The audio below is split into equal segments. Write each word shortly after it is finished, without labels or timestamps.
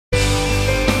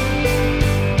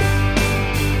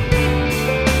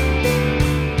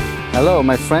Hello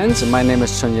my friends, my name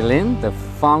is Chen Yilin, the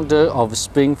founder of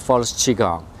Spring Forest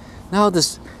Qigong. Now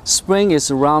this spring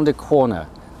is around the corner.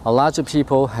 A lot of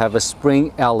people have spring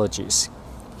allergies.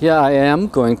 Here I am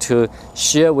going to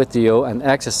share with you an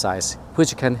exercise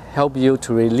which can help you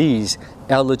to release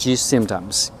allergy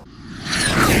symptoms.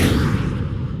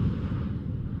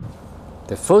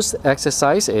 The first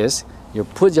exercise is you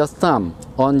put your thumb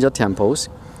on your temples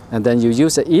and then you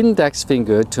use the index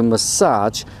finger to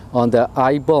massage on the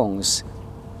eye bones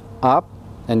up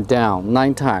and down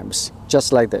 9 times,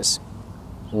 just like this.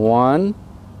 1,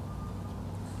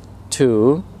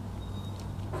 2,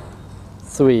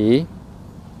 3,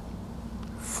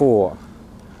 4,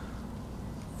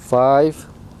 5,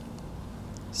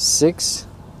 6,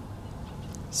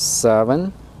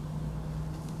 7,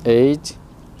 8,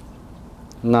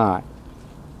 9.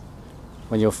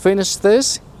 When you finish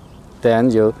this,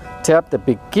 then you tap the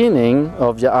beginning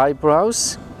of your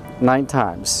eyebrows 9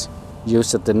 times.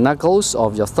 Use the knuckles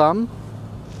of your thumb.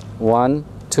 1,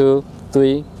 2,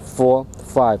 3, 4,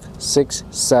 5, 6,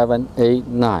 7, 8,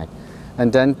 9.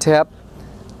 And then tap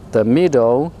the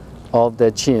middle of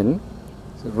the chin,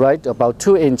 right about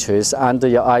 2 inches under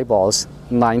your eyeballs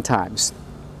 9 times.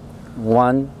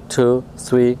 1, 2,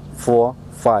 3, 4,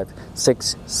 5,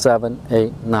 6, 7,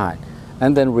 8, 9.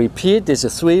 And then repeat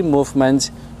these 3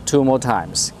 movements 2 more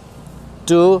times.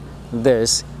 Do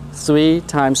this 3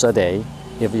 times a day.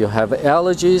 If you have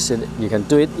allergies, you can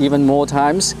do it even more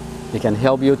times. It can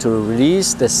help you to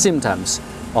release the symptoms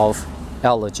of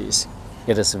allergies.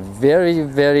 It is very,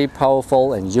 very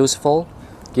powerful and useful.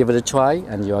 Give it a try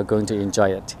and you are going to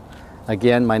enjoy it.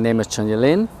 Again, my name is Chen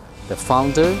Yilin, the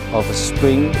founder of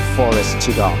Spring Forest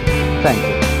Qigong. Thank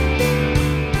you.